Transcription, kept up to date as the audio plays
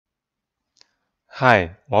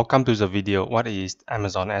Hi, welcome to the video What is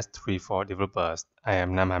Amazon S3 for developers? I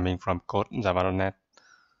am Nam Haming from codejava.net.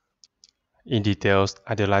 In details,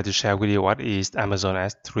 I'd like to share with you what is Amazon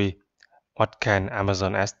S3, what can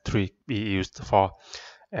Amazon S3 be used for,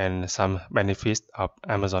 and some benefits of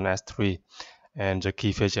Amazon S3, and the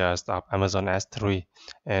key features of Amazon S3,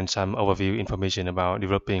 and some overview information about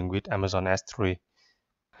developing with Amazon S3.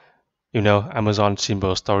 Amazon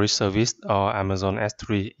Simple Storage Service or Amazon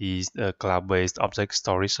S3 is a cloud-based object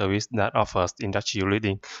storage service that offers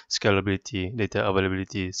industry-leading scalability, data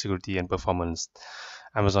availability, security, and performance.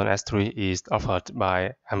 Amazon S3 is offered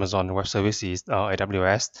by Amazon Web Services or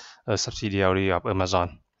AWS, a subsidiary of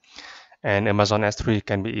Amazon. And Amazon S3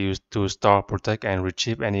 can be used to store, protect, and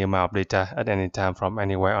retrieve any amount of data at any time from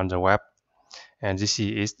anywhere on the web. And this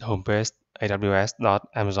is homepage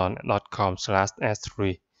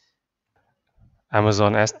aws.amazon.com/s3.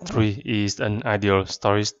 Amazon S3 is an ideal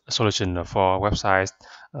storage solution for websites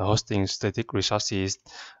hosting static resources,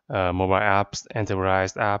 mobile apps,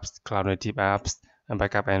 enterprise apps, cloud-native apps, and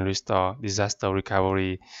backup and restore, disaster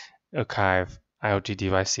recovery, archive, IoT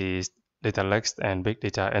devices, data lakes, and big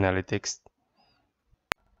data analytics.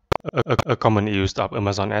 A common use of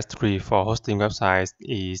Amazon S3 for hosting websites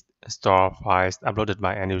is store files uploaded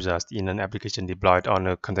by end users in an application deployed on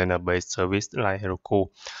a container-based service like Heroku,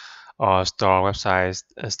 or store websites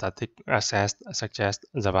static assets such as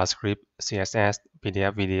JavaScript, CSS,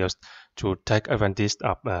 PDF videos to take advantage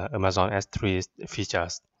of Amazon S3's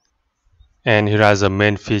features. And here are the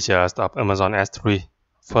main features of Amazon S3.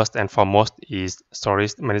 First and foremost is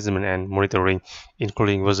storage management and monitoring,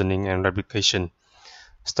 including versioning and replication,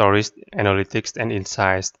 storage analytics and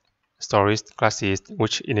insights, storage classes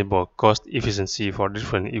which enable cost efficiency for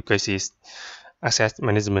different use cases, access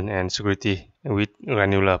management and security with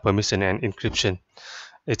granular permission and encryption,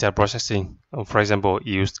 data processing, for example,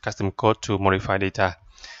 use custom code to modify data,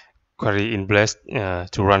 query in place to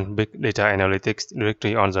run big data analytics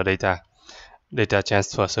directly on the data, data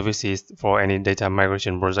transfer services for any data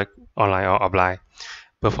migration project online or offline,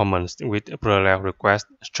 performance with parallel request,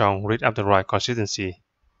 strong read-after-write consistency.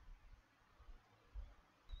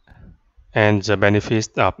 And the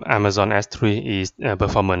benefits of Amazon S3 is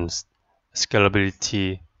performance,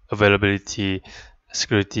 scalability, availability,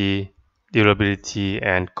 security, durability,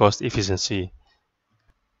 and cost efficiency.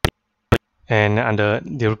 And under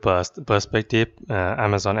developer's perspective,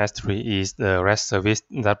 Amazon S3 is the REST service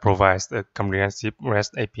that provides a comprehensive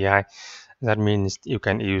REST API. That means you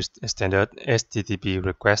can use standard HTTP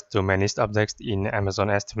requests to manage objects in Amazon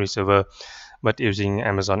S3 server, but using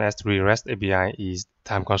Amazon S3 REST API is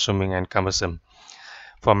time-consuming and cumbersome.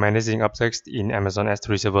 For managing objects in Amazon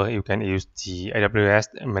S3 server, you can use the AWS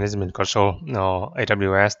Management Console or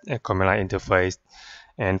AWS Command Line Interface.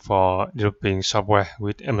 And for developing software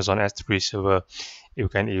with Amazon S3 server, you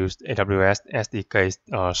can use AWS SDKs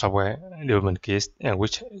or software development kits,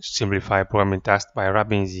 which simplify programming tasks by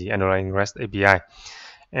wrapping the underlying REST API.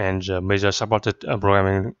 And the major supported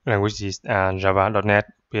programming languages are Java.NET,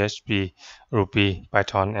 PHP, Ruby,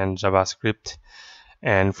 Python, and JavaScript.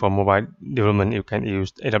 And for mobile development, you can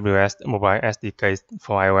use AWS Mobile SDKs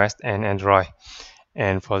for iOS and Android.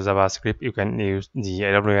 And for JavaScript, you can use the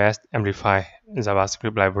AWS Amplify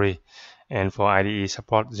JavaScript library. And for IDE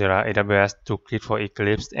support, there are AWS Toolkit for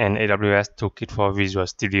Eclipse and AWS Toolkit for Visual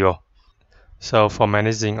Studio. So for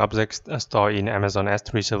managing objects stored in Amazon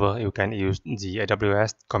S3 server, you can use the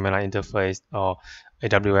AWS Command Line Interface or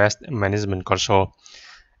AWS Management Console.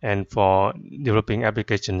 And for developing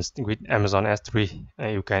applications with Amazon S3,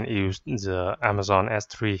 you can use the Amazon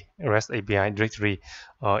S3 REST API directory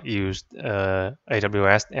or use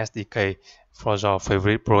AWS SDK for your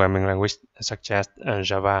favorite programming language such as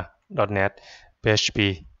Java, .NET,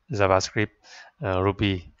 PHP, JavaScript,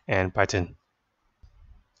 Ruby, and Python.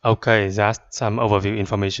 Okay, that's some overview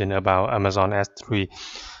information about Amazon S3.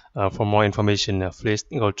 For more information, please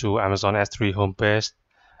go to Amazon S3 homepage,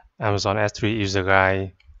 Amazon S3 user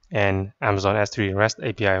guide, and Amazon S3 REST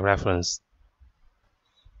API reference.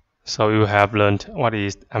 So you have learned what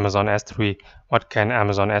is Amazon S3, what can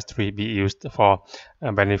Amazon S3 be used for,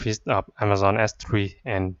 benefits of Amazon S3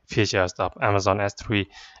 and features of Amazon S3,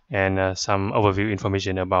 and some overview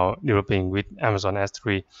information about developing with Amazon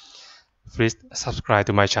S3. Please subscribe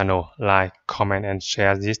to my channel, like, comment, and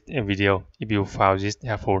share this video if you found this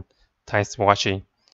helpful. Thanks for watching.